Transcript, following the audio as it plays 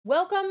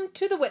Welcome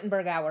to the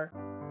Wittenberg Hour.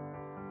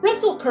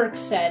 Russell Kirk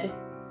said,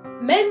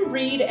 "Men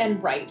read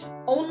and write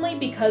only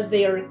because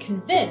they are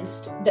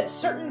convinced that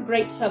certain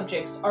great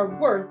subjects are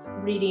worth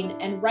reading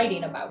and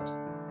writing about.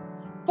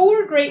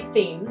 Four great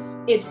themes,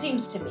 it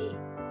seems to me,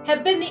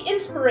 have been the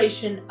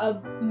inspiration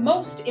of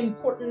most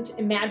important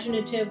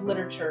imaginative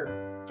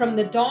literature from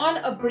the dawn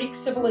of Greek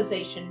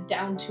civilization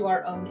down to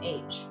our own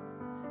age.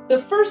 The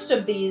first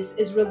of these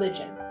is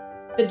religion,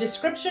 the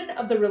description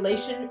of the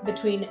relation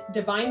between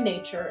divine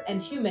nature and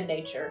human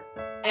nature,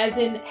 as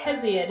in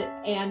Hesiod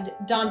and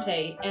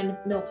Dante and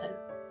Milton.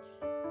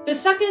 The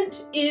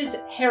second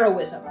is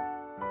heroism,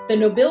 the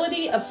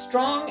nobility of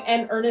strong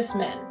and earnest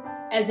men,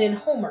 as in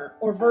Homer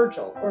or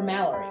Virgil or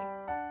Malory.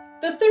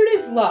 The third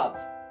is love,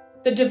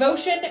 the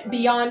devotion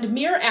beyond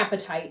mere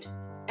appetite,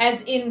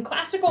 as in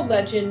classical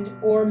legend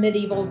or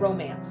medieval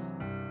romance.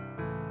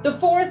 The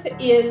fourth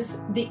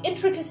is the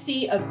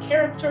intricacy of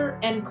character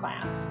and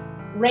class,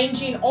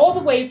 ranging all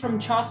the way from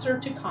Chaucer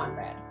to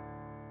Conrad.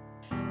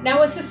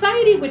 Now, a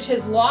society which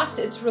has lost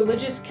its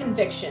religious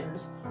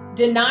convictions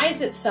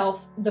denies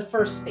itself the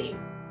first theme.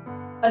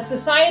 A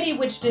society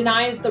which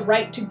denies the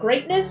right to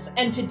greatness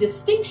and to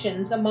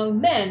distinctions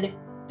among men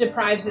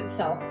deprives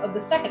itself of the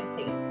second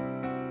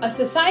theme. A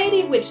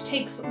society which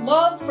takes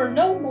love for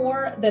no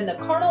more than the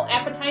carnal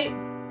appetite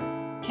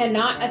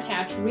cannot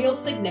attach real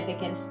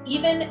significance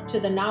even to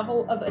the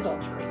novel of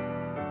adultery.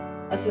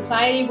 A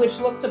society which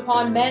looks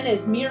upon men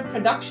as mere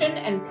production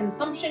and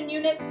consumption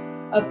units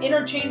of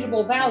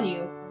interchangeable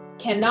value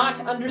cannot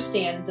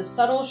understand the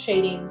subtle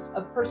shadings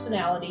of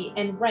personality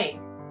and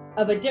rank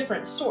of a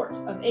different sort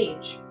of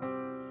age.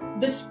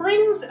 The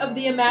springs of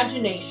the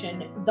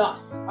imagination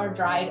thus are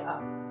dried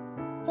up.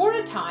 For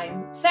a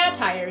time,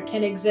 satire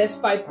can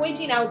exist by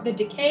pointing out the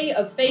decay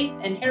of faith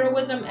and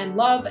heroism and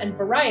love and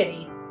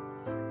variety,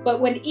 but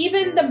when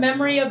even the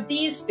memory of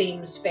these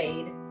themes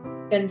fade,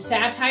 then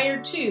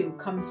satire too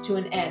comes to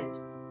an end.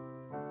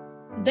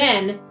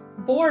 Then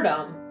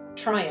boredom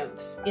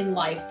triumphs in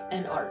life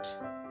and art."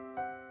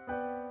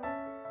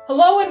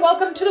 Hello and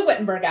welcome to the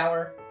Wittenberg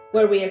Hour,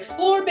 where we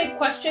explore big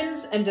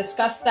questions and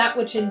discuss that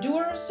which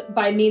endures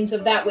by means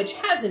of that which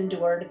has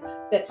endured,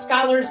 that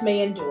scholars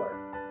may endure.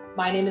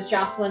 My name is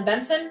Jocelyn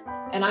Benson,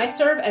 and I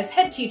serve as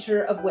head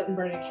teacher of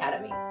Wittenberg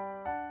Academy.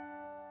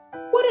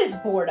 What is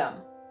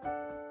boredom?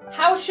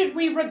 How should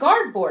we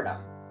regard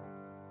boredom?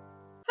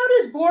 How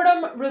does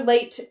boredom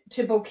relate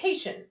to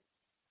vocation?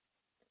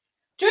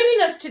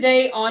 Joining us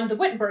today on the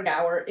Wittenberg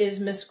Hour is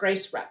Miss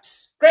Grace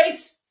Reps.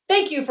 Grace,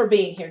 thank you for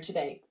being here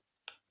today.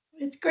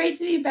 It's great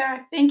to be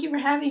back. Thank you for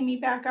having me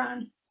back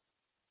on.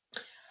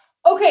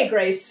 Okay,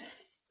 Grace,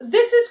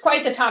 this is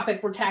quite the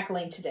topic we're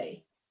tackling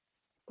today.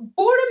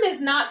 Boredom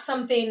is not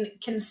something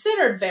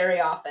considered very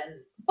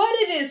often, but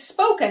it is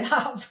spoken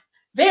of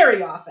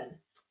very often.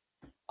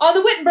 On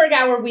the Wittenberg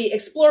Hour, we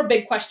explore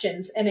big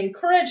questions and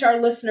encourage our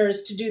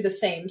listeners to do the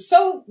same.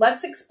 So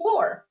let's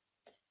explore.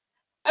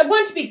 I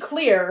want to be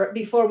clear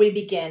before we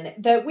begin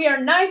that we are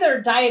neither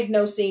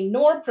diagnosing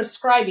nor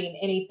prescribing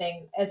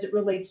anything as it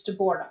relates to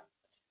boredom.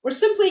 We're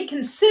simply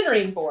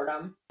considering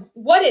boredom,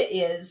 what it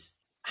is,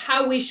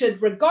 how we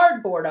should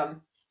regard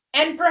boredom,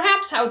 and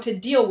perhaps how to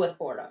deal with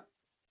boredom.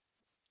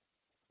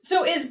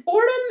 So is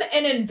boredom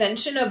an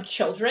invention of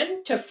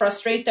children to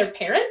frustrate their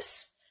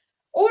parents?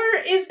 Or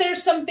is there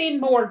something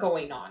more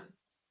going on?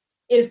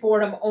 Is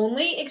boredom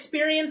only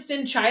experienced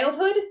in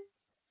childhood?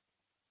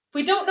 If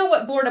we don't know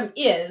what boredom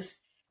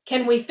is,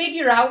 can we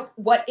figure out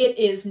what it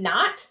is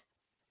not?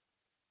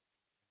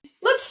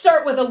 Let's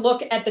start with a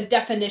look at the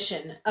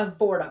definition of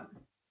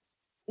boredom.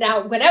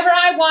 Now, whenever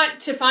I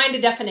want to find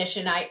a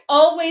definition, I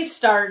always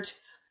start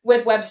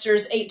with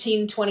Webster's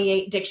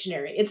 1828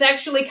 dictionary. It's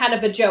actually kind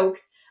of a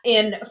joke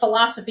in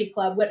Philosophy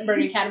Club,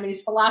 Wittenberg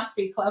Academy's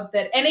Philosophy Club,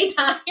 that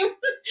anytime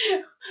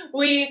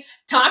we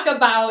talk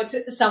about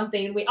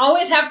something, we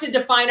always have to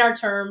define our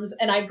terms,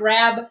 and I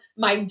grab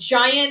my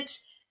giant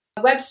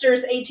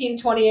Webster's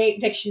 1828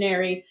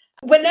 dictionary.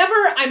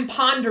 Whenever I'm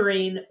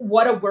pondering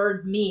what a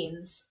word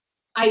means,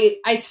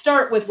 I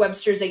start with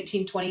Webster's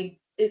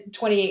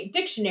 1828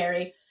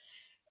 dictionary,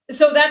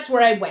 so that's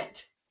where I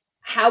went.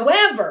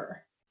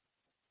 However,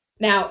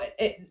 now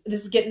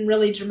this is getting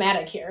really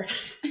dramatic here.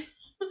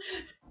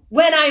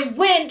 When I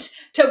went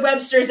to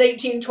Webster's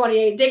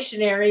 1828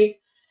 dictionary,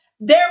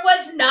 there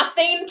was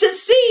nothing to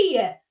see.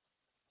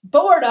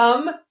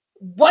 Boredom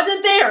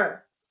wasn't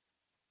there.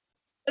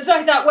 So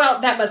I thought,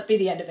 well, that must be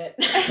the end of it.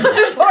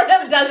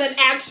 Boredom doesn't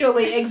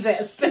actually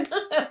exist.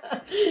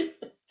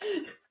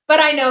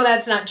 But I know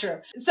that's not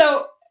true.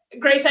 So,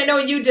 Grace, I know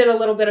you did a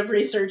little bit of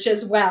research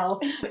as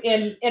well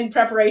in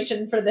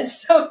preparation for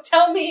this. So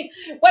tell me,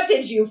 what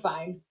did you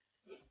find?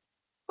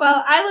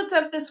 Well, I looked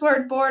up this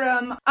word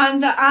boredom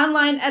on the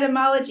online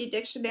etymology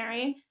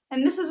dictionary,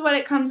 and this is what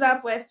it comes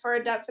up with for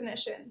a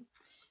definition.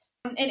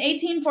 In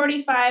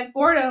 1845,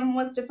 boredom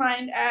was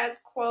defined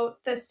as,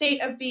 quote, the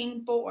state of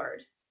being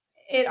bored.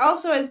 It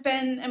also has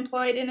been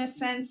employed in a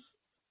sense,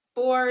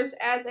 bores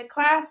as a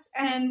class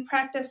and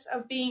practice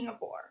of being a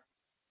bore.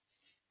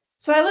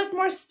 So I looked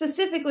more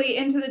specifically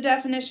into the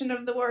definition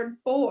of the word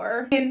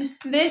bore in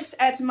this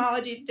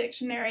etymology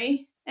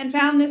dictionary and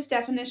found this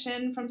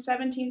definition from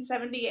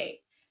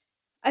 1778.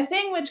 A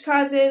thing which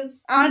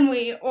causes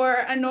ennui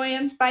or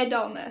annoyance by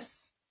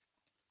dullness.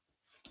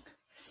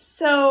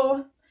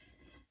 So,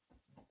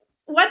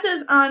 what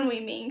does ennui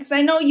mean? Because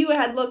I know you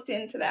had looked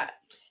into that.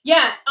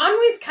 Yeah,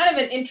 ennui is kind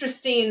of an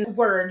interesting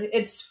word.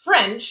 It's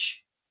French.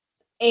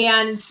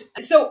 And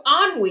so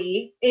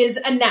ennui is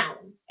a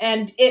noun,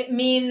 and it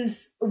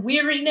means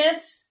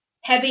weariness,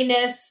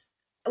 heaviness,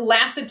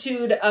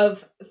 lassitude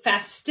of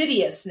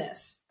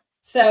fastidiousness.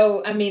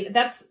 So, I mean,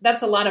 that's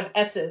a lot of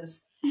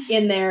S's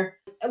in there.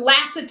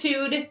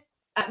 Lassitude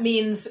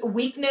means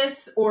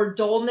weakness or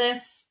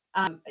dullness,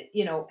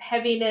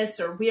 heaviness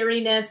or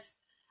weariness.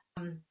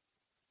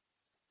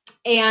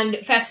 And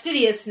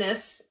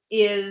fastidiousness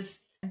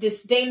is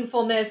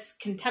disdainfulness,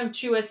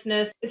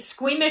 contemptuousness,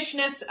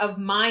 squeamishness of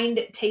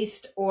mind,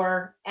 taste,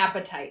 or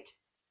appetite.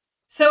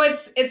 So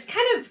it's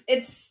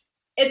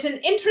an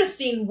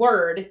interesting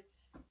word.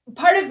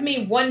 Part of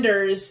me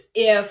wonders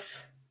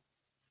if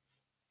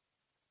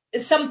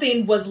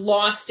something was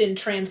lost in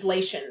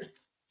translation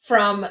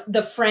from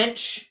the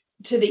French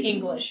to the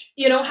English.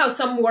 You know how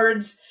some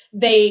words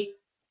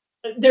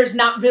there's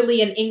not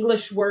really an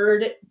English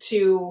word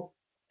to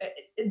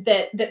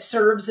that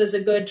serves as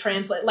a good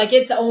translate. Like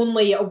it's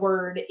only a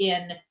word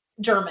in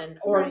German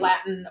or Right.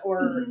 Latin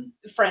or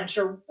French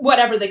or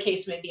whatever the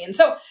case may be. And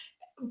so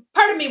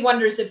part of me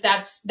wonders if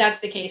that's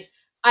the case.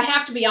 I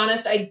have to be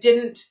honest, I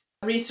didn't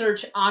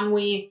research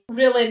ennui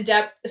real in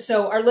depth,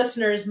 so our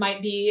listeners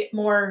might be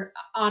more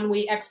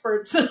ennui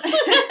experts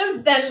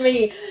than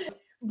me.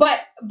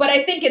 But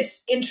I think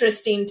it's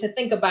interesting to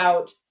think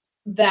about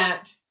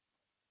that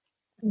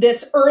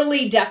this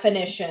early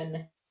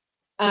definition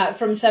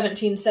from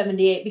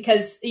 1778,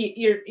 because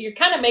you're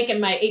kind of making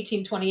my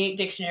 1828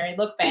 dictionary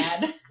look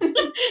bad.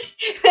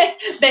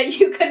 that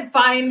you could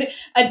find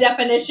a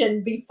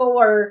definition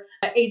before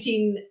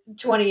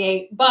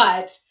 1828,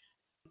 but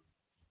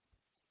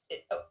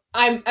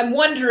I'm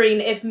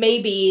wondering if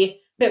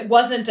maybe it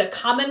wasn't a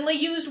commonly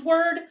used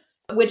word,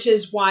 which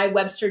is why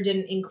Webster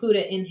didn't include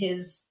it in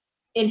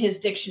his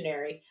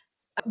dictionary.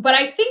 But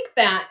I think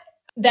that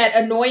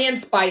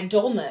annoyance by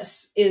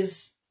dullness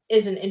is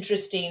an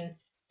interesting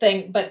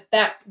thing, but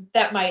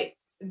that might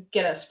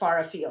get us far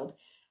afield.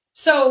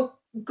 So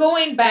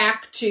going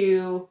back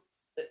to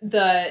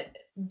the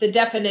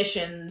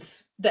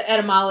definitions, the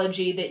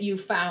etymology that you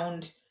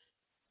found,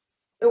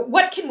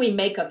 what can we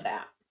make of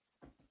that?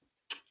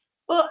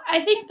 Well, I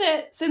think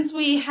that since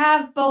we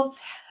have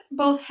both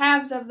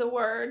halves of the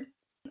word,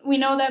 we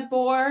know that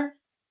bore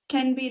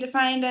can be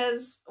defined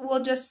as,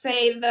 we'll just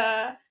say,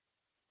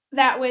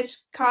 that which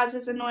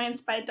causes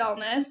annoyance by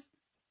dullness.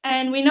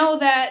 And we know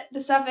that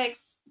the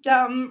suffix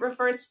dumb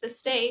refers to the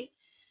state.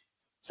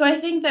 So I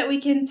think that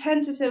we can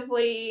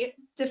tentatively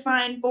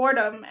define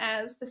boredom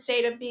as the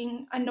state of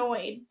being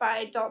annoyed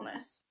by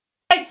dullness.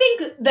 I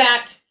think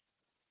that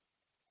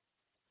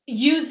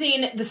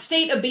using the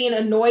state of being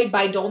annoyed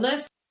by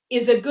dullness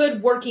is a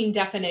good working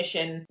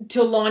definition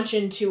to launch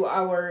into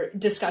our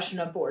discussion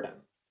of boredom.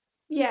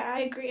 Yeah,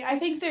 I agree. I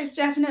think there's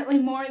definitely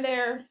more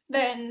there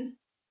than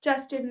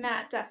just in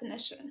that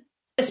definition.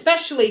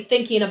 Especially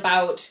thinking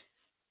about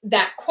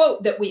that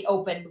quote that we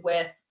opened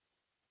with,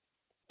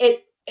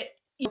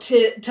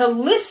 to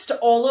list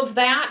all of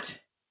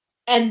that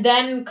and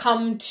then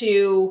come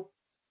to,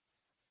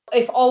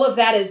 if all of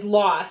that is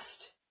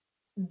lost,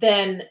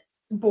 then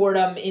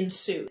boredom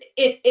ensues.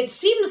 It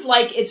seems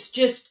like it's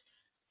just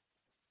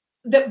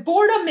that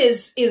boredom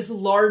is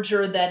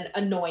larger than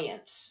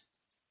annoyance,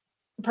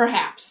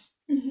 perhaps.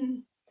 Mm-hmm.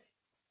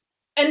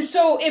 And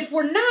so if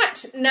we're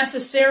not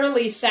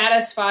necessarily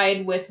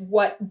satisfied with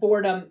what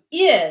boredom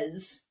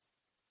is,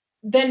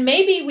 then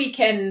maybe we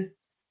can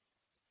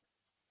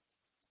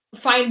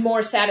find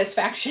more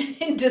satisfaction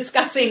in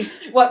discussing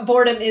what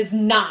boredom is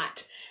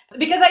not.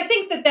 Because I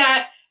think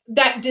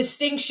that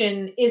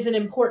distinction is an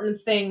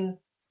important thing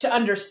to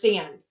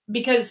understand.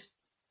 Because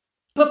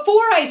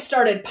before I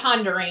started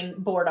pondering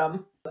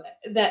boredom,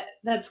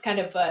 that's kind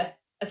of a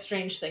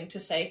strange thing to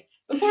say.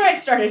 Before I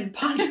started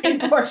pondering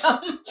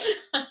boredom.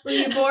 Were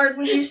you bored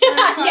when you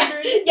started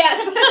pondering?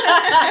 Yes.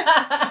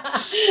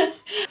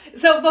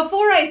 So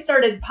before I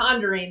started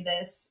pondering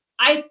this,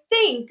 I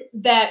think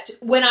that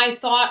when I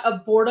thought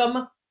of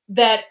boredom,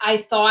 that I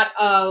thought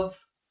of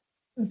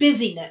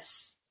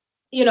busyness,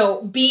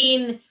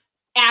 being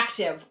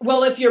active.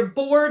 Well, if you're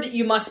bored,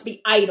 you must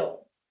be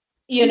idle,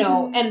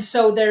 and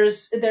so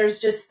there's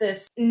just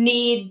this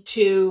need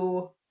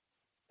to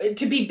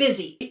be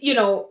busy,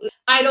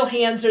 idle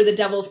hands are the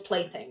devil's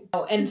plaything.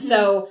 And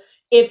so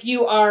if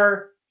you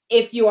are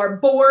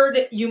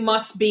bored, you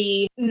must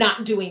be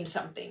not doing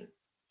something.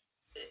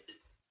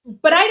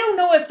 But I don't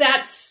know if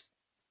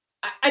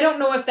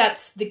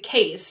that's the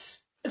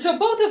case. So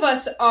both of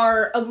us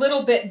are a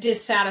little bit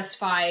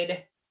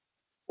dissatisfied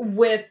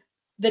with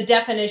the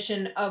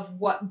definition of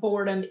what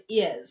boredom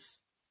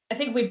is. I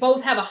think we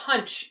both have a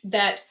hunch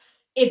that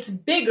it's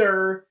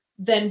bigger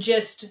than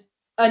just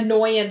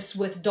annoyance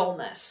with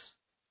dullness,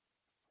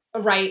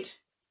 right?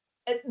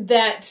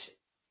 That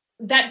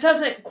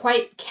doesn't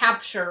quite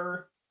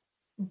capture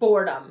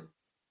boredom.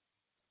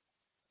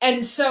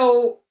 And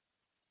so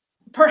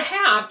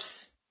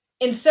perhaps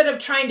instead of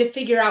trying to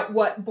figure out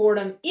what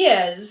boredom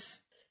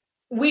is,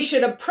 we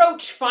should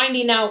approach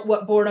finding out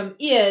what boredom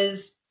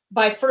is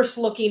by first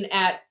looking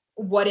at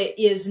what it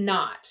is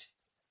not.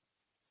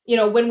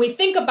 When we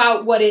think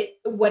about what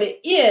it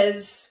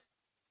is,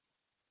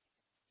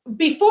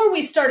 before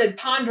we started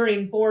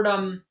pondering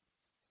boredom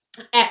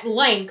at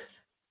length,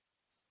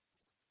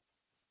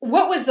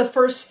 what was the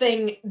first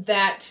thing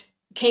that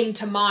came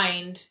to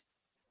mind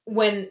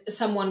when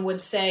someone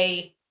would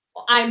say,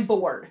 I'm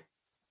bored?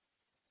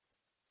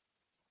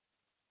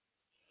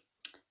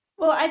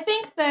 Well, I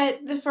think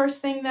that the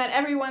first thing that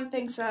everyone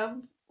thinks of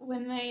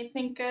when they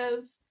think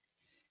of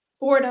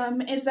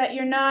boredom is that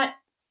you're not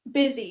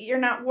busy, you're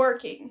not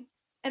working.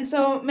 And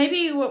so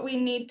maybe what we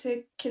need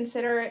to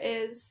consider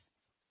is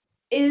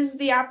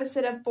the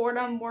opposite of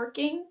boredom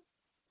working?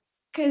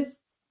 Because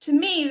to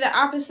me, the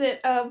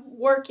opposite of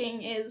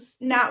working is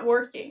not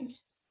working.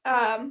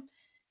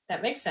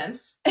 That makes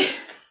sense.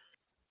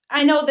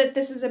 I know that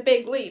this is a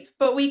big leap,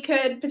 but we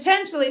could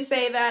potentially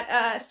say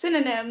that a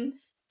synonym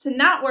to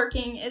not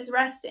working is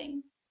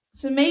resting.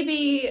 So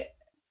maybe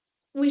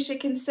we should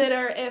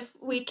consider if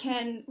we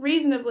can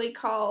reasonably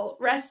call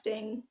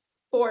resting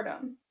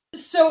boredom.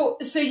 So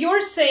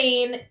you're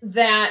saying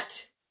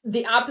that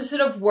the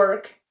opposite of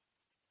work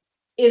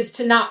is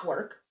to not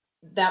work.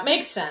 That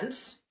makes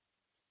sense.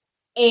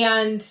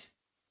 And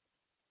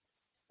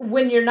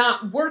when you're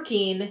not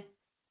working,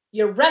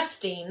 you're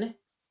resting.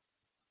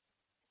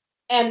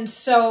 And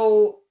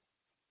so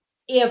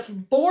if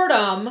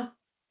boredom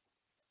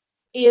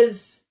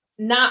is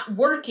not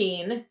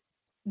working,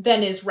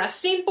 then is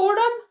resting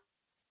boredom?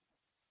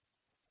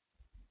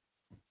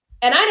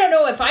 And I don't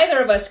know if either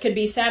of us could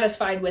be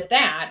satisfied with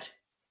that.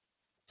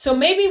 So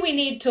maybe we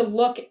need to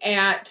look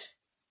at,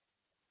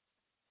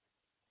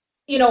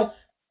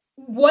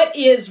 what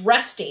is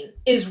resting?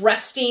 Is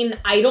resting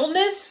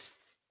idleness?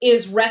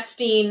 Is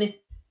resting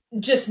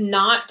just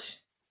not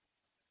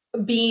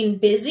being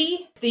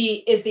busy?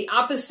 Is the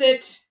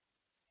opposite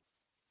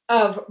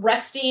of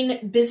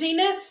resting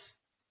busyness?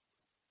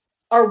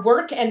 Are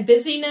work and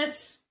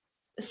busyness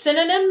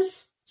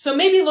synonyms? So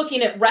maybe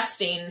looking at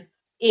resting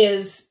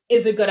is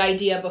a good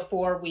idea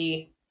before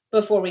we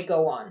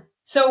go on.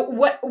 So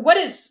what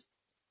is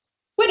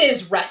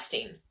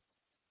resting?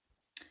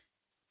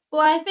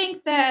 Well, I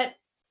think that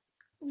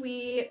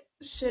we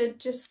should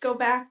just go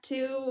back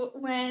to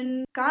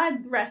when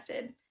God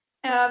rested.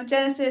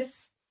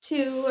 Genesis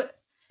 2,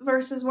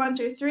 verses 1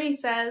 through 3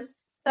 says,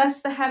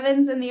 "Thus the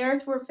heavens and the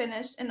earth were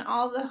finished, and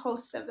all the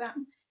host of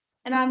them.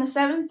 And on the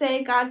seventh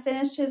day God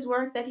finished his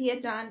work that he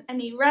had done,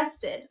 and he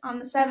rested on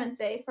the seventh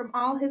day from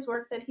all his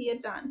work that he had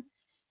done.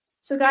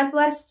 So God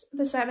blessed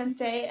the seventh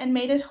day and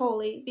made it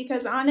holy,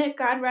 because on it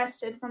God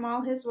rested from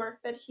all his work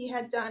that he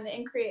had done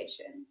in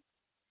creation."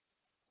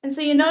 And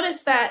so you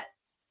notice that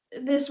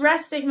this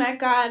resting that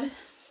God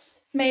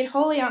made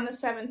holy on the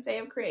seventh day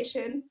of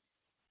creation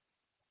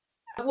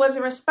was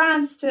a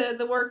response to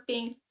the work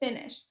being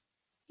finished.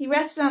 He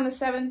rested on the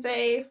seventh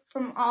day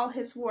from all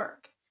his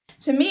work.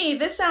 To me,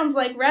 this sounds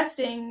like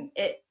resting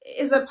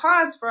is a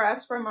pause for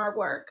us from our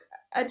work,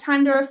 a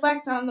time to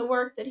reflect on the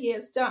work that he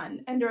has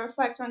done and to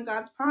reflect on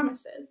God's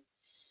promises,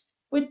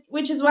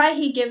 which is why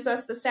he gives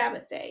us the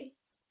Sabbath day.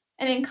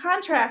 And in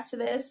contrast to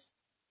this,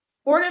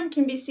 boredom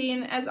can be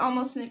seen as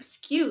almost an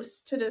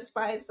excuse to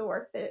despise the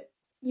work that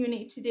you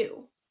need to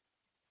do.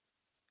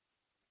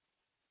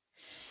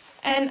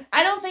 And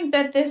I don't think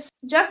that this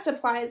just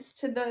applies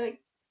to the,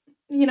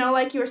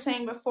 like you were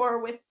saying before,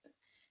 with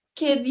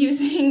kids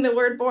using the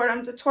word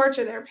boredom to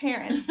torture their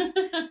parents.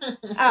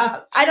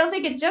 I don't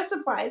think it just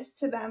applies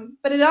to them,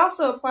 but it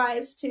also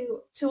applies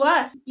to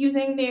us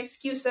using the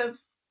excuse of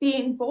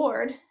being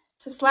bored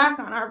to slack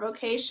on our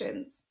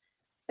vocations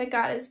that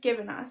God has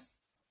given us.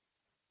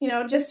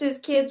 Just as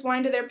kids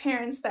whine to their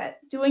parents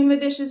that doing the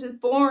dishes is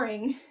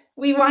boring,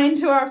 we whine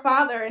to our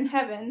Father in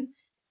heaven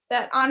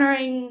that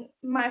honoring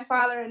my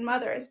father and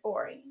mother is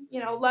boring.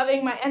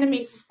 Loving my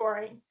enemies is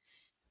boring.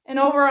 And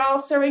overall,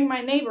 serving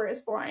my neighbor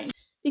is boring.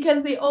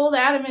 Because the old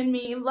Adam in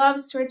me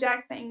loves to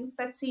reject things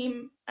that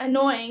seem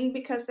annoying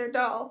because they're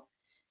dull,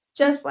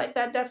 just like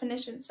that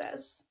definition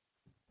says.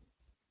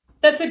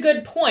 That's a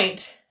good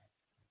point.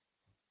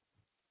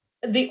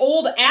 The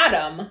old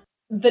Adam,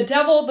 the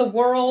devil, the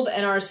world,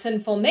 and our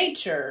sinful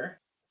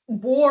nature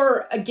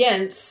war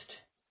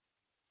against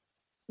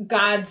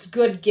God's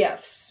good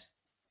gifts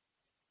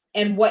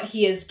and what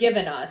he has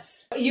given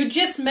us. You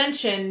just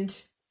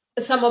mentioned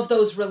some of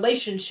those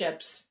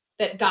relationships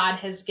that God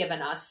has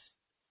given us,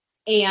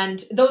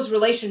 and those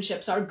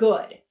relationships are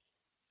good.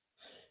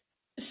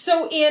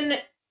 So in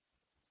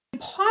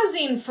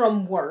pausing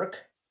from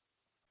work,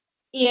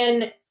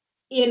 in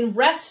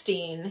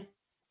resting,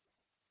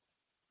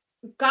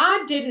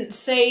 God didn't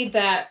say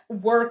that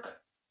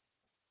work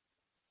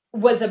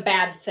was a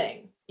bad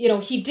thing.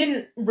 He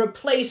didn't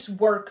replace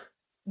work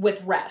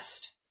with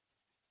rest.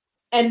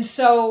 And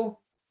so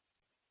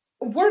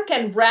work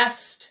and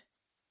rest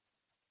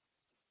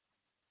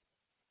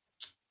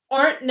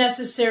aren't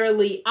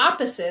necessarily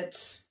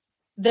opposites,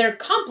 they're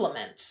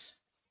complements.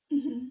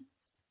 Mm-hmm.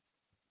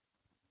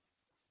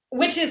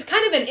 Which is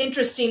kind of an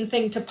interesting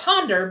thing to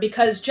ponder,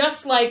 because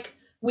just like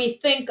we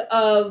think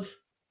of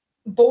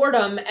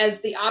boredom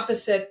as the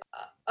opposite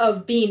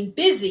of being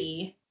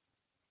busy,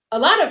 a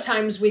lot of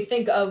times we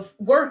think of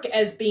work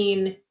as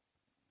being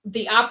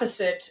the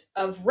opposite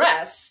of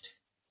rest.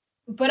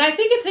 But I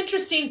think it's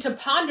interesting to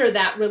ponder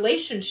that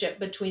relationship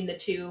between the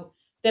two,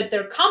 that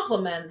they're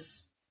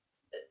complements,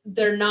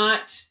 they're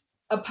not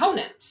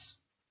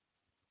opponents.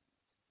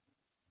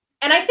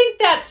 And I think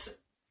that's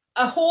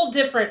a whole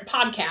different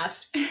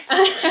podcast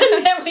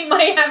that we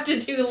might have to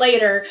do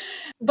later.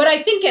 But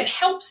I think it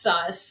helps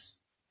us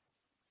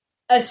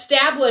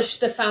establish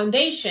the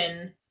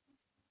foundation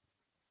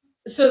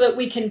so that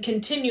we can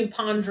continue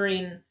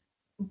pondering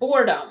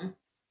boredom,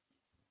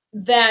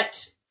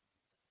 that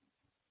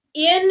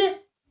in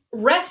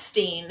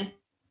resting,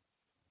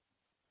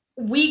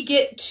 we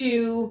get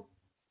to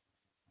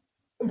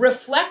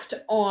reflect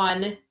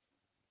on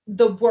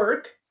the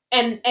work,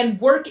 and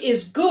work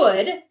is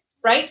good,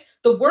 right?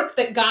 The work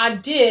that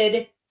God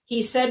did,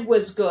 he said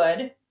was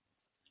good.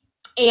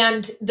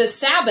 And the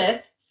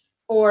Sabbath,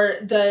 or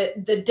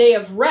the day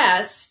of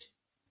rest,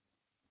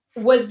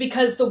 was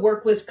because the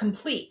work was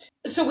complete.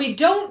 So we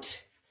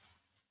don't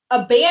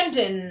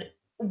abandon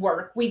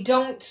work. We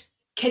don't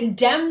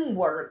condemn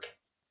work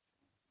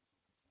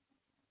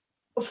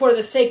for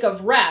the sake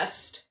of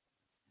rest,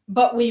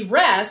 but we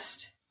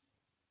rest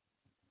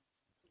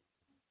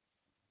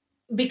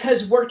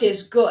because work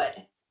is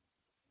good.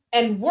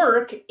 And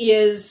work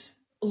is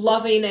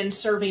loving and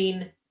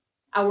serving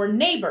our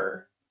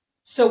neighbor.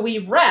 So we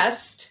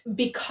rest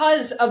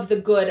because of the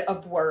good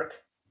of work,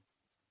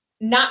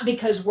 not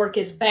because work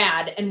is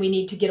bad and we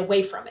need to get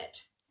away from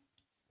it.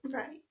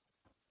 Right.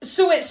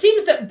 So it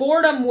seems that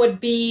boredom would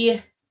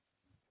be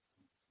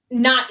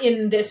not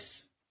in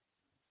this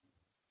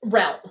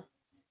realm.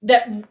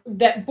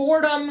 That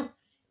boredom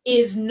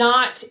is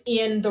not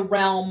in the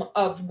realm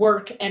of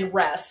work and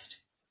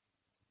rest,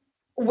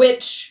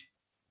 which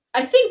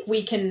I think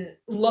we can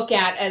look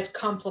at as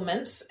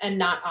complements and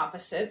not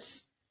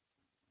opposites.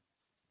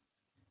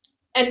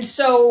 And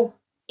so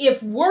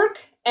if work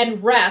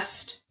and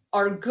rest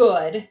are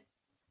good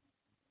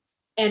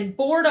and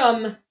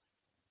boredom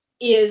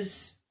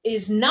is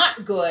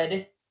not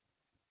good,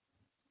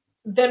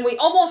 then we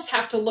almost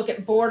have to look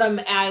at boredom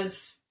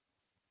as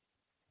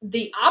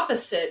the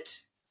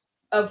opposite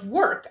of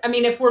work. I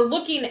mean, if we're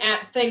looking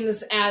at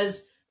things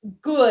as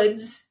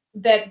goods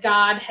that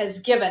God has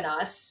given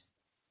us,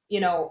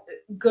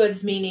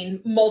 goods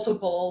meaning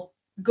multiple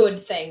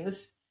good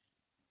things,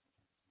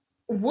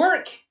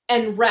 work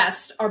and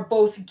rest are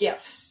both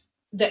gifts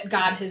that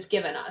God has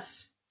given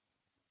us.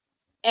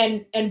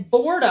 And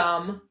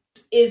boredom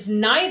is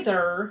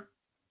neither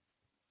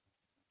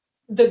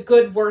the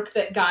good work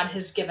that God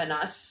has given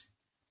us,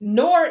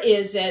 nor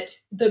is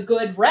it the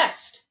good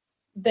rest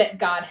that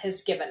God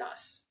has given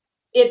us.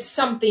 It's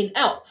something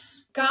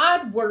else.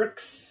 God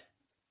works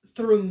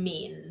through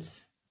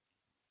means.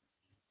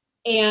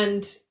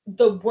 And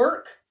the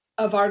work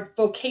of our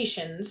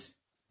vocations,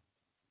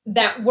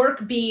 that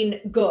work being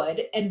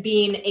good and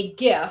being a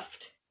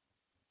gift,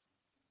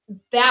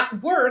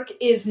 that work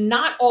is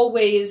not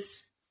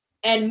always,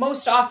 and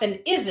most often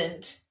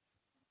isn't,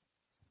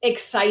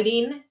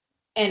 exciting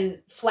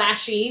and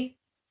flashy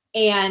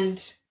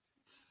and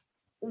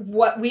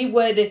what we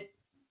would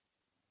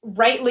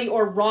rightly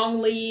or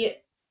wrongly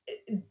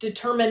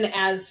determine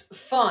as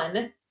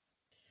fun.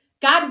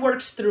 God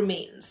works through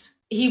means.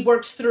 He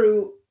works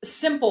through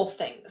simple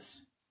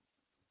things.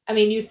 I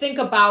mean, you think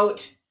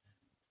about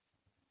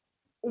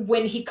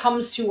when he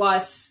comes to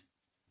us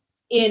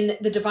in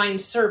the divine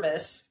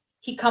service,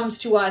 he comes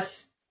to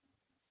us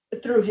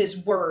through his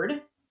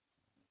word.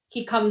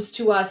 He comes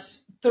to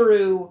us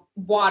through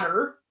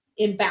water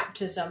in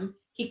baptism.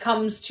 He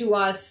comes to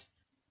us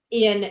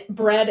in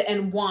bread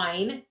and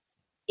wine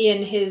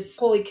in his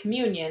Holy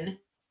Communion.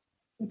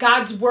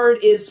 God's word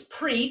is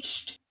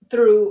preached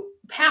through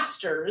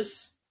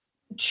pastors.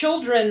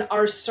 Children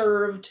are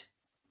served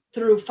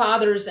through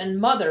fathers and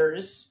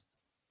mothers.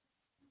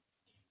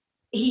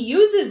 He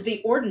uses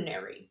the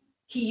ordinary.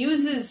 He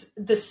uses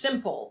the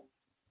simple.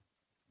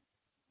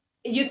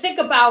 You think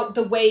about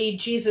the way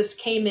Jesus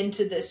came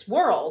into this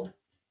world.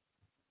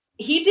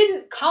 He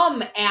didn't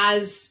come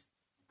as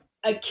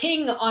a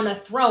king on a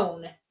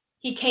throne.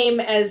 He came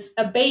as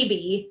a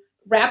baby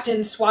wrapped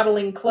in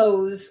swaddling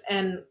clothes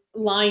and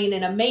lying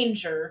in a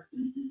manger.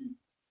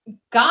 Mm-hmm.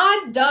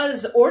 God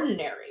does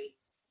ordinary.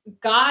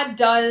 God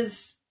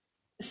does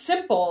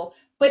simple.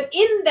 But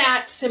in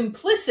that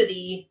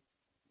simplicity,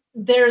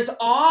 there's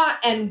awe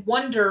and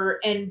wonder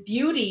and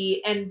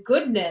beauty and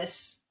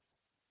goodness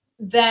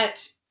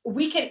that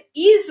we can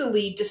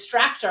easily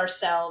distract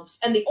ourselves.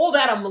 And the old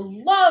Adam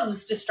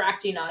loves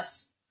distracting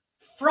us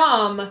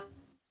from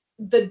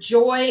the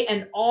joy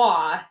and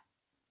awe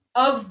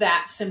of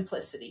that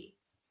simplicity.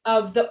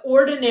 of the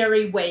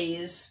ordinary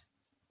ways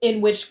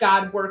in which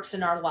God works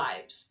in our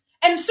lives.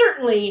 And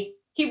certainly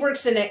he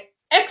works in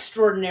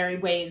extraordinary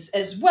ways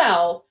as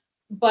well,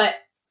 but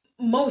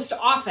most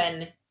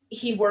often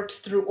he works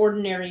through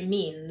ordinary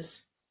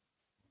means.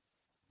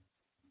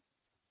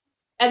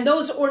 And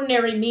those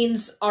ordinary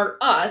means are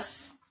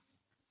us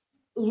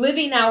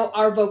living out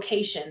our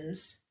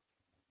vocations.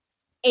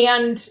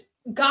 And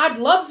God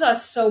loves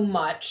us so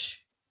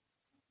much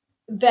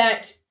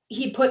that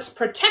he puts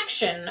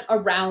protection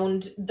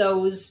around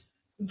those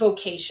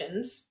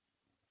vocations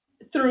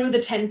through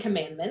the 10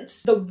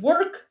 Commandments. The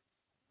work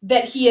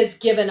that he has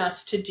given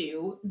us to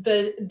do,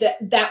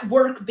 that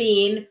work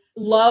being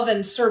love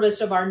and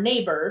service of our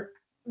neighbor,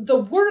 the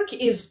work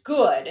is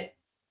good.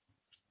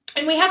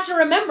 And we have to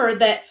remember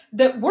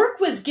that work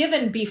was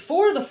given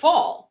before the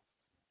fall.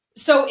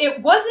 So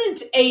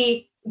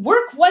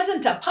work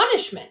wasn't a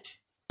punishment.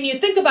 When you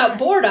think about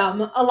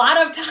boredom, a lot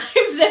of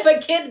times if a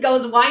kid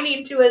goes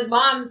whining to his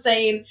mom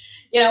saying,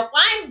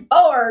 I'm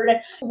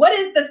bored, what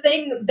is the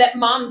thing that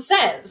mom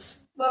says?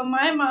 Well,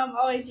 my mom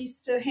always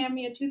used to hand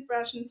me a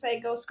toothbrush and say,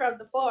 go scrub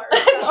the floor.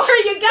 So.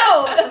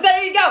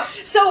 There you go.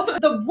 So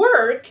the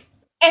work,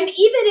 and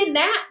even in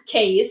that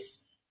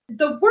case,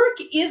 the work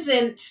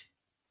isn't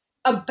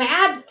a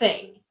bad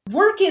thing.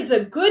 Work is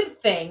a good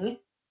thing.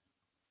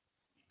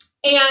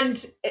 And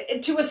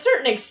to a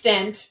certain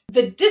extent,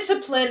 the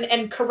discipline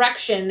and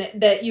correction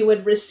that you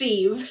would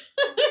receive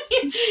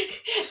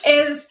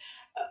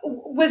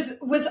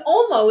was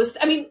almost,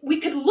 we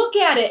could look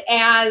at it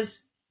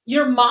as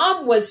your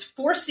mom was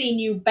forcing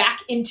you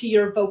back into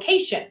your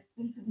vocation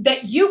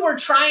that you were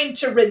trying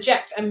to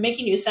reject. I'm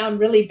making you sound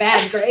really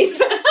bad,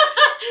 Grace.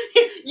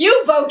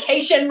 You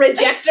vocation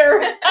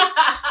rejector.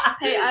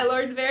 Hey, I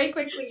learned very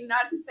quickly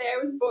not to say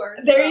I was bored.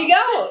 There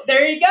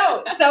you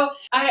go. So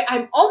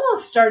I'm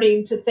almost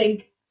starting to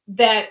think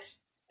that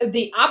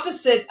the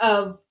opposite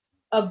of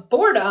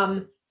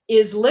boredom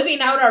is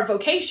living out our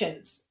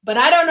vocations. But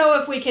I don't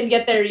know if we can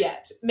get there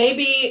yet.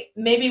 Maybe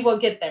we'll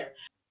get there.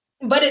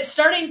 But it's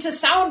starting to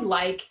sound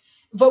like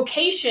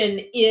vocation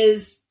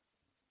is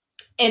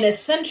an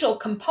essential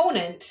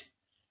component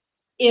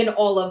in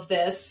all of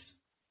this,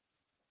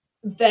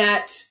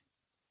 that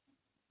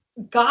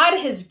God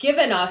has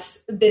given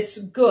us this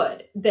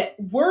good, that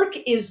work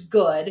is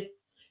good.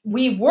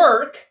 We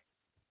work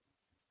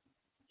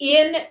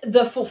in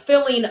the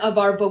fulfilling of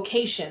our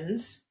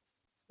vocations,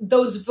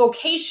 those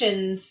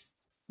vocations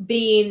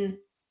being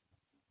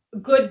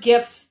good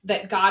gifts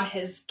that God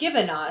has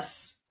given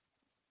us,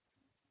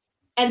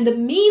 and the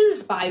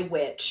means by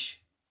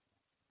which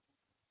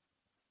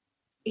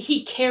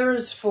he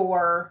cares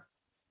for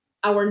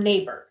our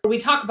neighbor. We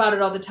talk about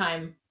it all the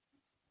time,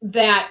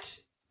 that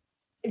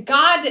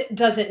God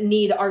doesn't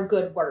need our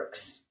good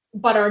works,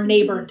 but our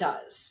neighbor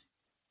does,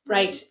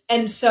 right?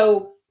 And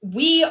so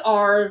we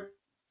are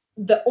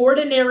the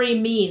ordinary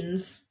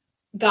means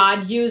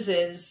God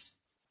uses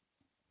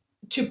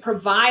to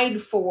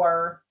provide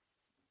for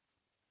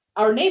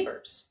our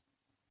neighbors.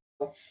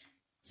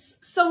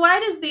 So why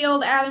does the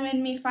old Adam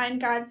in me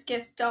find God's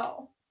gifts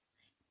dull?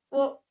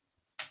 Well,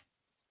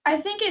 I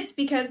think it's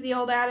because the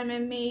old Adam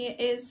in me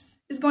is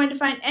going to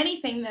find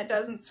anything that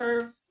doesn't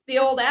serve the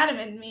old Adam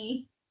in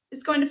me.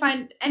 It's going to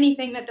find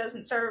anything that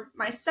doesn't serve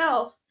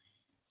myself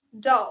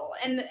dull.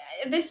 And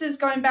this is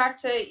going back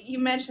to, you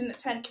mentioned the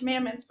 10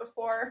 Commandments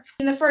before.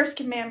 In the first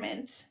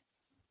commandment,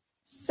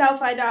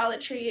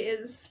 self-idolatry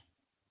is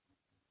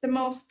the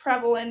most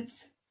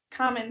prevalent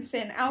common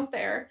sin out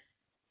there.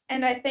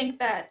 And I think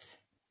that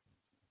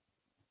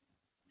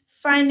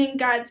finding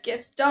God's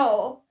gifts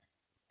dull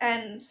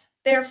and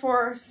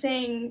therefore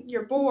saying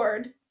you're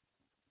bored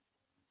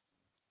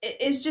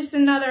is just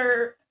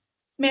another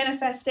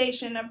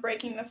manifestation of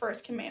breaking the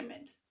first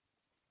commandment.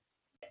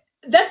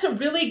 That's a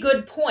really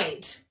good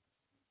point,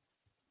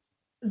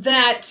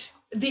 that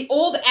the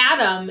old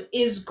Adam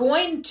is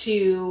going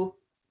to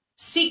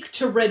seek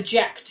to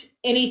reject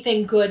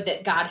anything good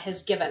that God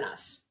has given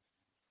us.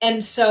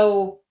 And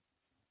so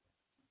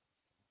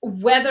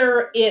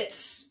whether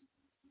it's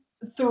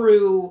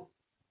through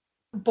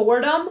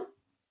boredom,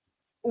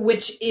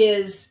 which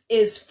is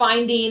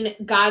finding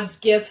God's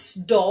gifts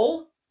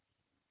dull,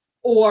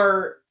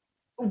 or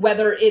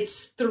whether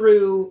it's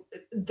through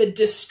the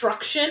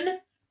destruction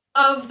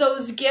of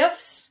those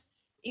gifts,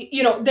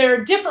 there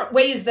are different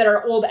ways that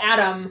our old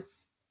Adam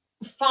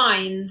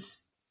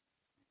finds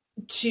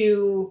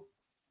to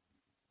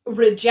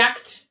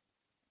reject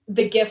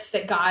the gifts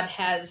that God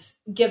has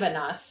given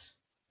us.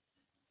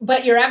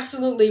 But you're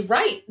absolutely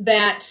right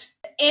that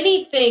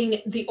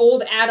anything the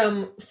old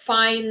Adam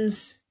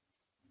finds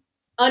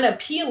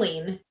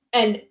unappealing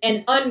and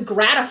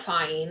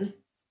ungratifying,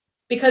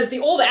 because the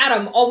old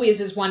Adam always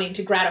is wanting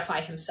to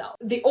gratify himself.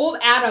 The old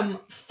Adam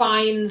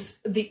finds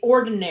the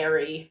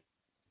ordinary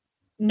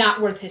not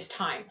worth his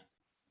time.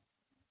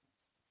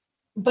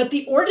 But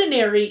the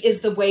ordinary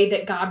is the way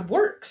that God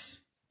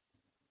works.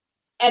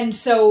 And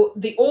so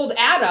the old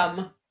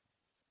Adam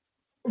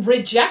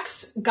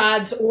rejects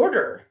God's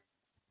order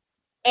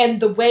and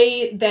the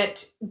way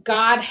that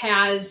God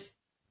has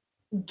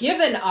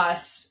given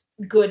us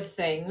good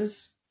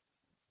things.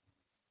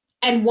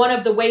 And one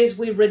of the ways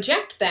we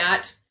reject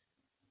that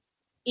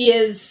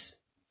is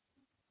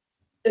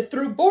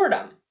through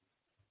boredom.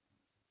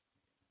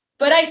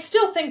 But I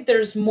still think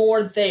there's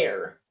more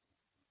there.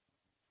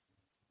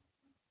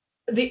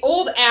 The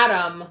old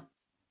Adam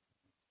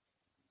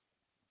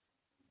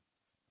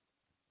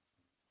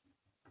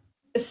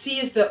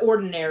sees the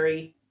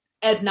ordinary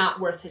as not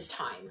worth his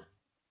time.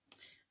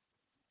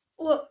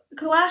 Well,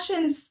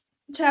 Colossians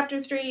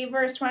chapter 3,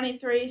 verse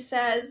 23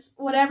 says,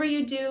 "Whatever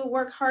you do,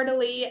 work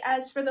heartily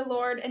as for the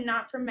Lord and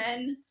not for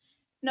men,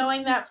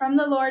 knowing that from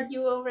the Lord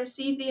you will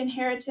receive the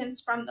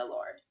inheritance from the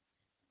Lord."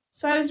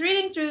 So I was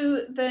reading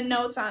through the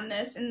notes on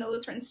this in the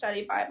Lutheran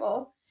Study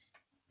Bible,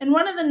 and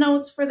one of the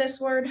notes for this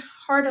word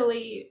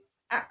heartily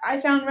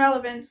I found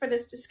relevant for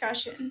this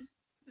discussion.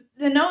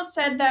 The note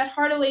said that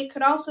heartily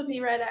could also be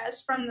read as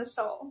from the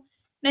soul.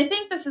 And I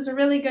think this is a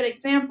really good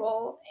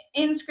example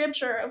in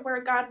Scripture of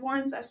where God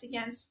warns us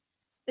against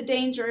the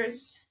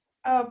dangers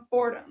of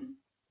boredom.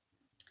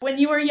 When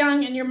you were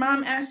young and your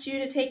mom asked you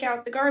to take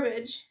out the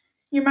garbage,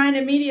 your mind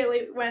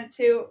immediately went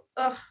to,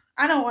 ugh,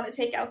 I don't want to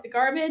take out the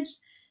garbage.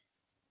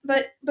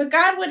 But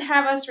God would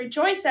have us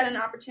rejoice at an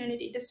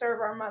opportunity to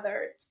serve our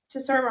mother, to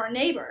serve our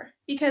neighbor,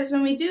 because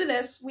when we do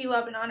this, we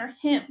love and honor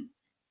Him.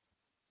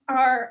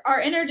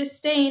 Our inner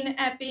disdain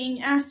at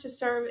being asked to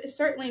serve is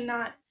certainly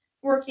not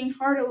working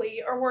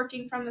heartily or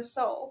working from the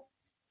soul,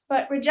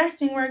 but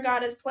rejecting where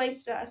God has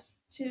placed us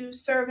to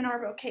serve in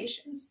our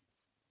vocations.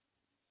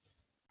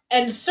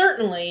 And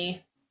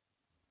certainly,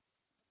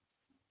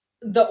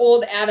 the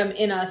old Adam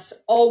in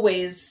us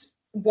always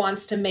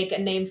wants to make a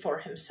name for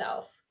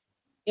himself.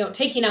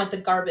 Taking out the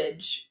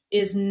garbage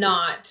is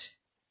not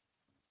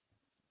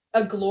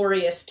a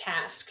glorious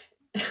task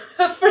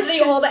for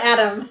the old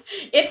Adam.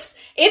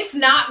 It's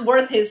not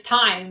worth his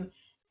time.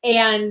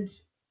 And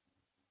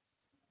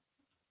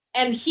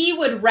he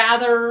would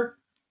rather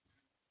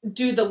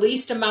do the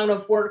least amount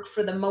of work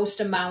for the most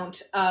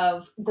amount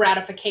of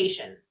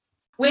gratification.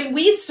 When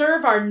we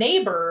serve our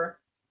neighbor,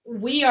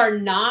 we are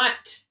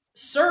not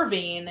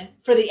serving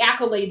for the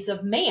accolades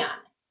of man.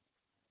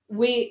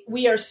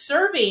 We are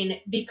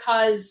serving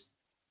because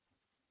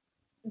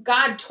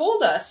God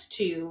told us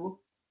to,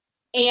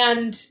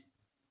 and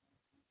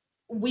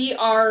we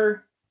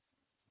are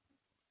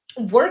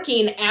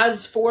working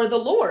as for the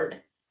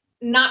Lord,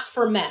 not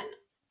for men.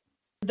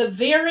 The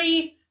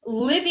very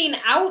living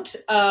out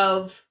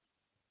of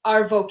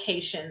our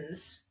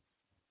vocations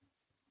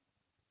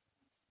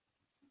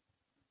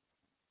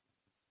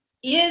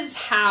is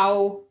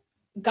how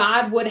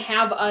God would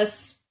have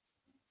us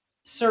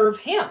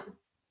serve Him.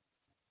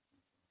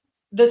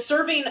 The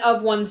serving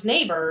of one's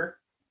neighbor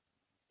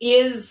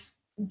is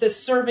the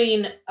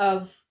serving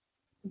of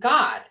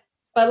God.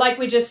 But like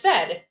we just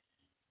said,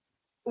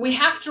 we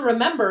have to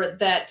remember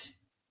that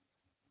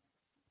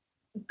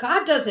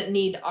God doesn't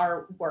need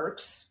our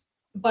works,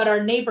 but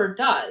our neighbor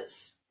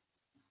does.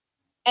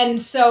 And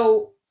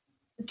so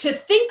to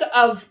think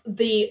of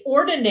the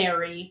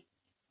ordinary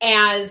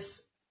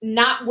as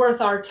not worth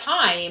our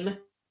time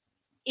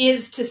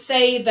is to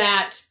say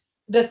that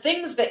the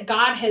things that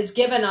God has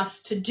given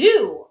us to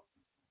do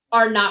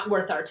are not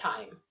worth our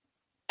time.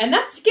 And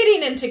that's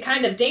getting into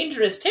kind of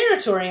dangerous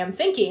territory, I'm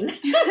thinking.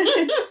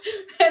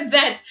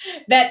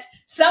 that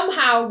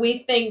somehow we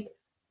think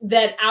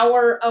that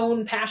our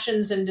own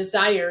passions and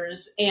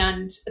desires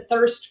and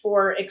thirst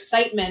for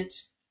excitement,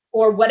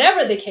 or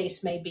whatever the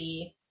case may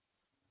be,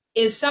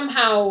 is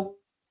somehow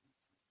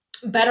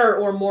better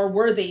or more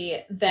worthy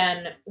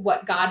than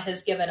what God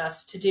has given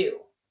us to do.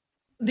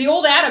 The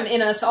old Adam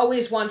in us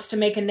always wants to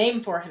make a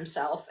name for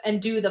himself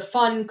and do the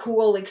fun,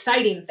 cool,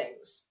 exciting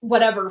things,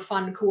 whatever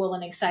fun, cool,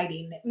 and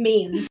exciting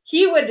means.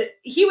 He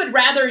would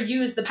rather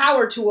use the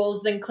power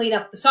tools than clean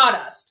up the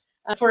sawdust,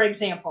 for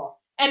example.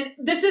 And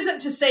this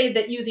isn't to say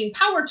that using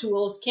power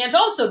tools can't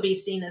also be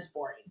seen as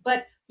boring.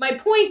 But my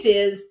point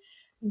is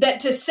that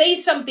to say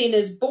something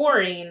is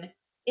boring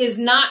is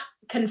not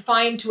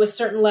confined to a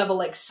certain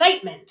level of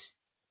excitement,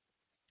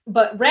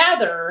 but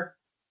rather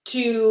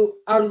to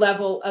our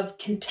level of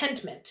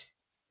contentment.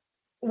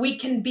 We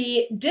can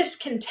be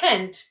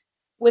discontent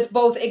with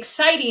both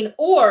exciting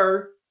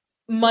or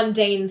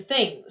mundane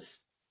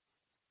things.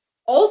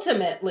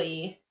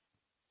 Ultimately,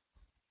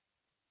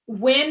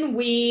 when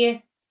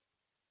we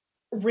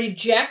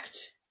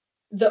reject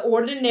the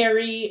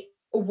ordinary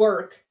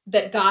work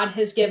that God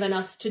has given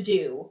us to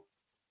do,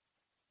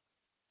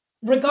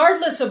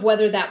 regardless of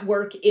whether that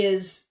work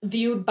is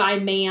viewed by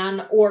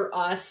man or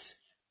us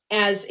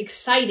as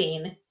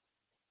exciting,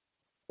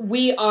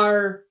 we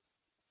are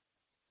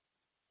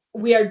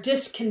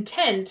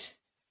discontent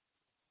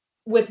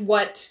with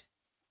what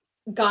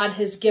God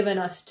has given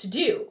us to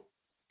do.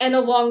 And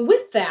along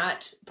with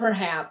that,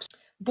 perhaps,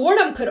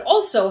 boredom could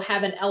also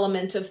have an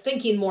element of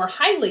thinking more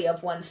highly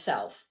of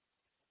oneself.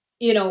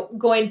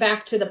 Going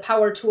back to the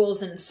power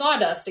tools and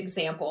sawdust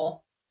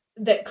example,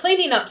 that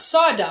cleaning up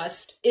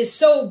sawdust is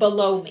so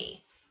below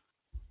me.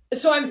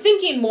 So I'm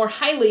thinking more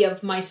highly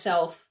of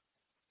myself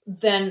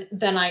than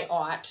I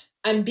ought.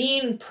 I'm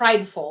being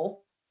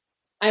prideful.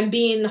 I'm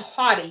being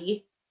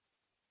haughty.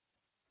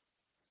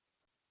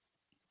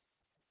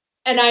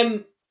 And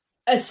I'm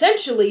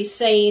essentially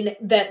saying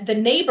that the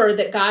neighbor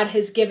that God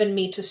has given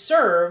me to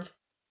serve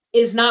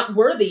is not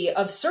worthy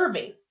of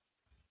serving.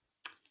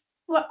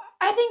 Well,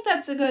 I think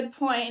that's a good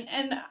point,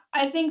 and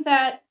I think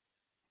that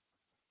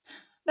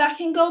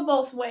can go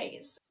both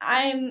ways.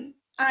 I'm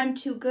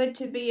too good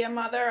to be a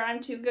mother. I'm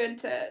too good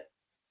to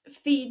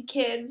feed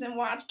kids and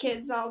watch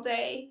kids all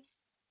day.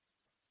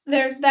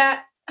 There's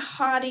that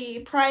haughty,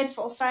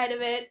 prideful side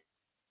of it.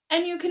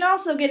 And you can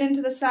also get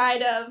into the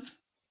side of,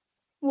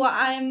 well,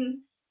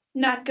 I'm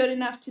not good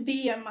enough to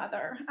be a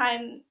mother.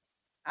 I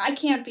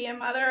can't be a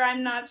mother.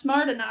 I'm not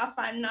smart enough.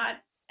 I'm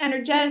not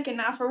energetic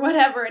enough, or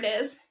whatever it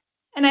is.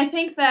 And I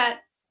think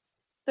that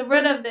the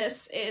root of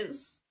this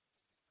is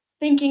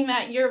thinking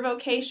that your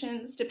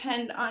vocations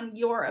depend on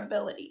your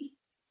ability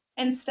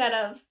instead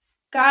of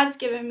God's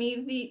given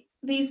me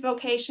these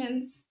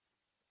vocations.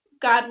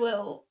 God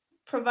will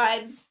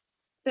provide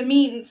the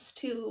means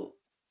to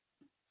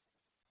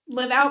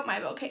live out my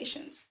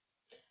vocations.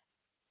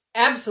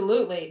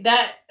 Absolutely.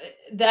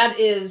 That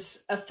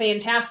is a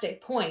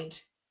fantastic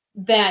point,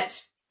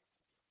 that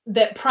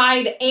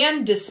pride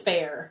and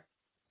despair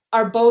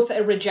are both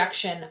a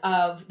rejection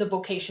of the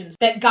vocations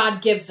that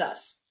God gives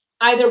us.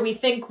 Either we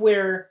think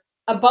we're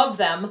above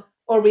them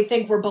or we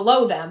think we're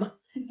below them,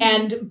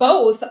 and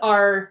both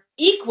are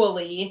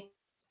equally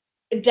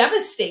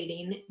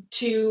devastating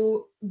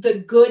to the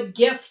good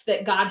gift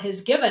that God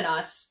has given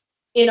us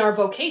in our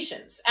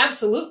vocations.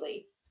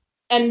 Absolutely.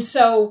 And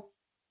so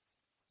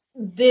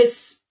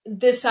this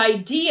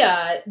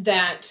idea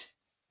that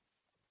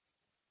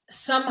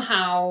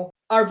somehow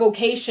our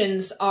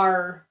vocations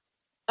are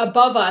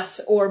above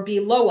us or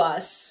below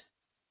us,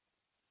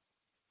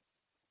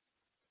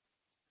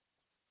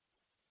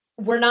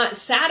 we're not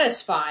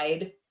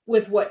satisfied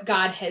with what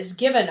God has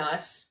given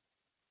us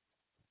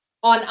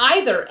on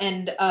either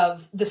end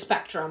of the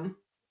spectrum.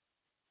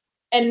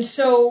 And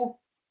so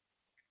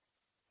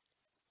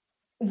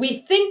we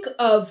think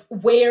of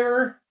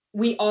where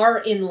we are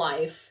in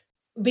life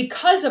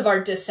because of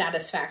our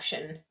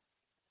dissatisfaction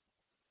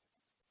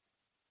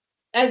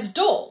as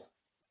dull.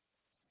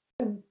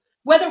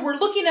 Whether we're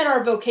looking at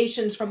our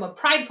vocations from a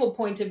prideful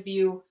point of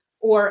view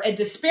or a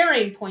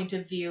despairing point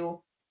of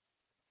view,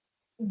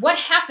 what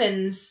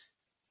happens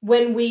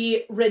when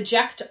we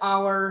reject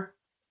our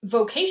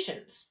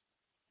vocations?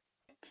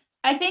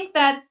 I think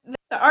that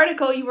the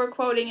article you were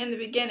quoting in the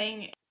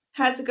beginning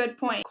has a good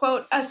point.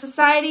 Quote, "A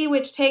society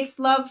which takes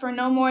love for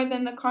no more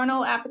than the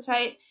carnal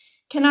appetite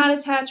cannot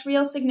attach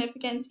real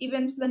significance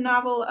even to the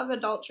novel of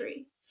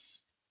adultery.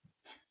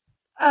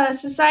 A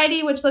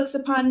society which looks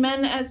upon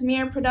men as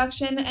mere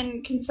production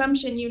and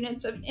consumption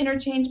units of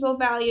interchangeable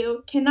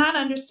value cannot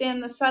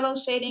understand the subtle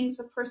shadings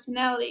of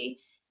personality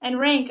and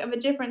rank of a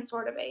different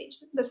sort of age.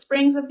 The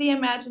springs of the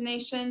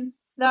imagination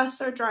thus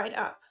are dried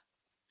up."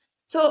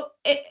 So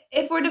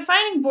if we're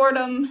defining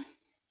boredom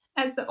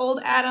as the old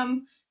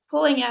Adam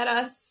pulling at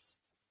us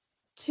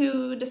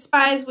to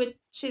despise which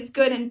is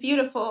good and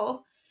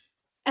beautiful,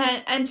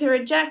 and to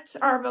reject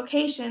our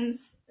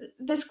vocations,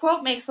 this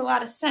quote makes a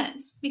lot of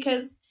sense,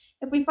 because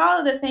if we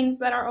follow the things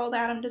that our old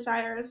Adam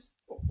desires,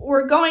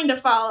 we're going to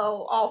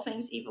follow all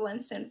things evil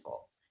and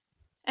sinful.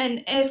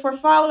 And if we're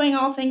following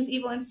all things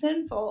evil and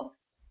sinful,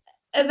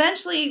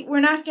 eventually we're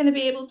not going to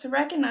be able to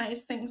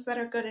recognize things that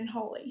are good and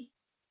holy.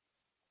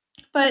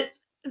 But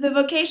the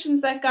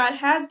vocations that God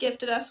has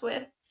gifted us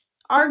with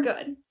are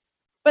good.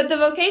 But the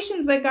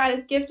vocations that God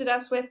has gifted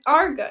us with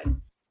are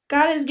good.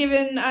 God has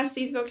given us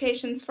these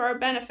vocations for our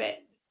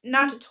benefit,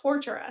 not to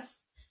torture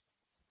us.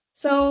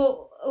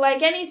 So,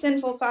 like any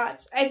sinful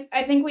thoughts,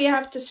 I think we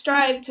have to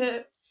strive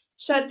to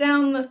shut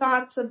down the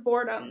thoughts of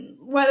boredom,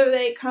 whether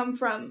they come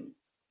from,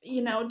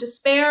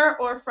 despair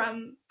or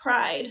from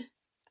pride.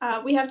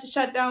 We have to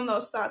shut down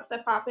those thoughts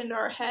that pop into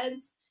our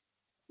heads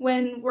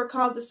when we're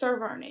called to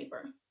serve our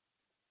neighbor.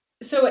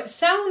 So it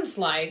sounds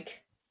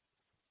like,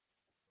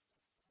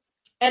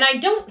 and I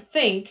don't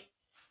think,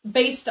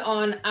 based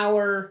on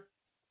our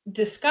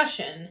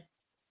discussion,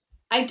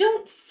 I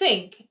don't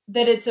think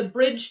that it's a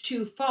bridge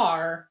too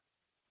far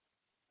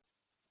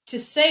to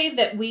say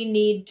that we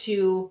need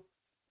to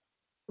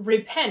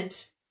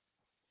repent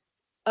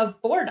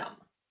of boredom.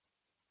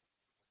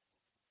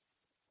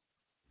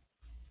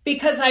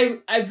 Because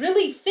I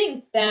really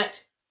think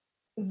that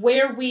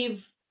where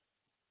we've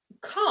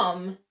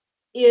come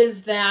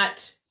is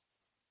that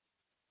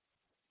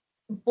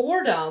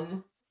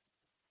boredom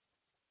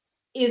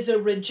is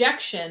a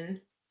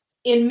rejection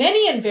in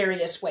many and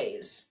various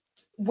ways.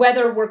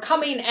 Whether we're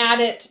coming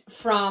at it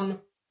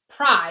from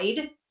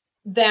pride,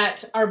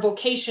 that our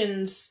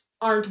vocations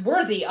aren't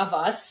worthy of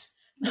us,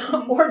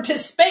 or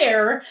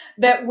despair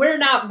that we're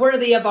not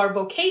worthy of our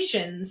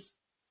vocations,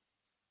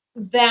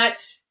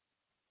 that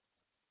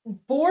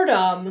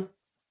boredom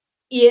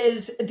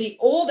is the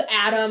old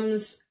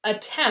Adam's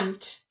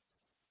attempt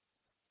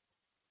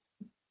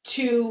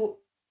to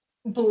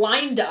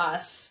blind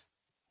us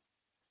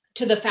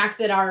to the fact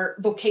that our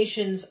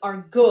vocations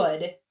are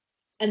good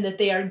and that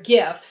they are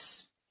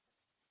gifts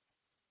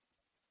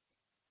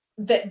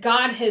that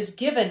God has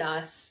given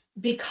us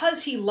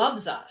because he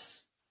loves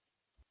us.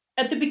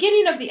 At the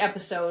beginning of the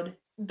episode,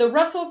 the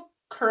Russell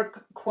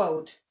Kirk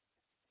quote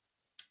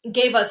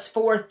gave us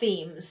 4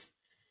 themes: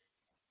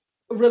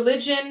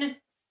 religion,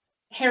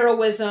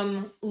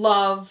 heroism,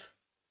 love,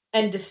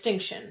 and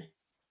distinction.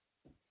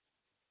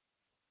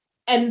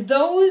 And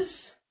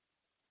those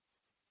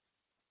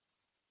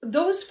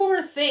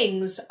 4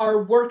 things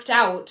are worked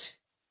out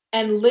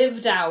and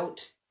lived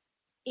out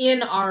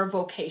in our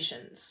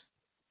vocations.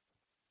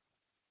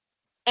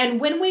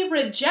 And when we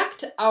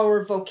reject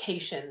our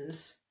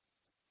vocations,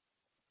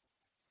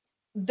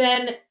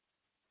 then,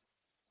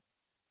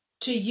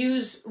 to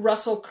use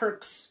Russell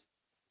Kirk's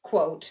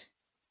quote,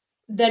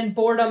 then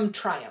boredom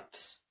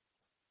triumphs.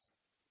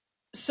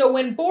 So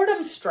when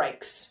boredom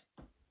strikes,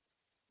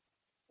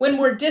 when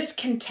we're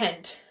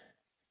discontent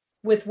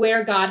with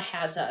where God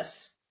has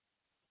us,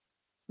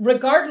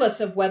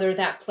 regardless of whether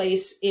that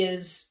place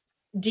is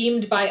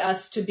deemed by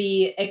us to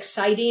be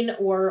exciting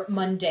or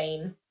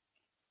mundane,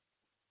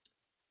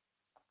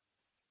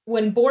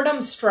 when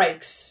boredom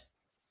strikes,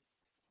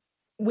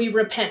 we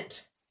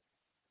repent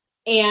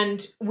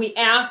and we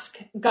ask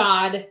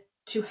God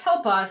to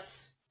help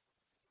us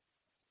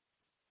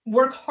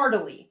work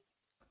heartily,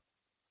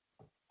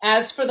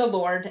 as for the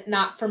Lord,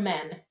 not for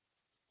men,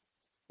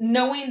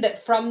 knowing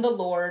that from the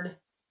Lord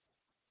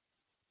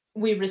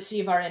we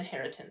receive our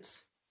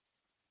inheritance.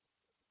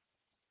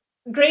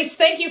 Grace,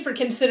 thank you for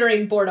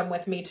considering boredom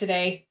with me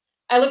today.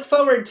 I look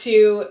forward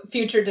to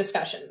future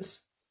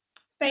discussions.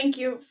 Thank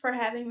you for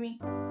having me.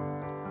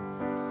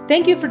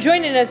 Thank you for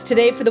joining us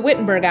today for the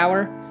Wittenberg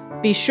Hour.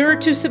 Be sure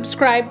to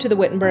subscribe to the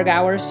Wittenberg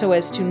Hour so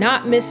as to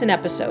not miss an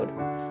episode.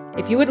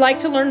 If you would like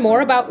to learn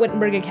more about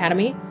Wittenberg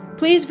Academy,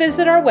 please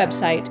visit our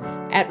website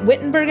at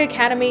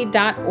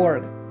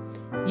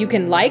wittenbergacademy.org. You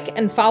can like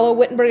and follow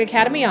Wittenberg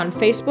Academy on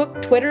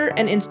Facebook, Twitter,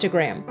 and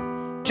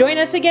Instagram. Join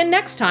us again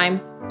next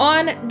time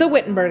on the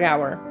Wittenberg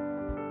Hour.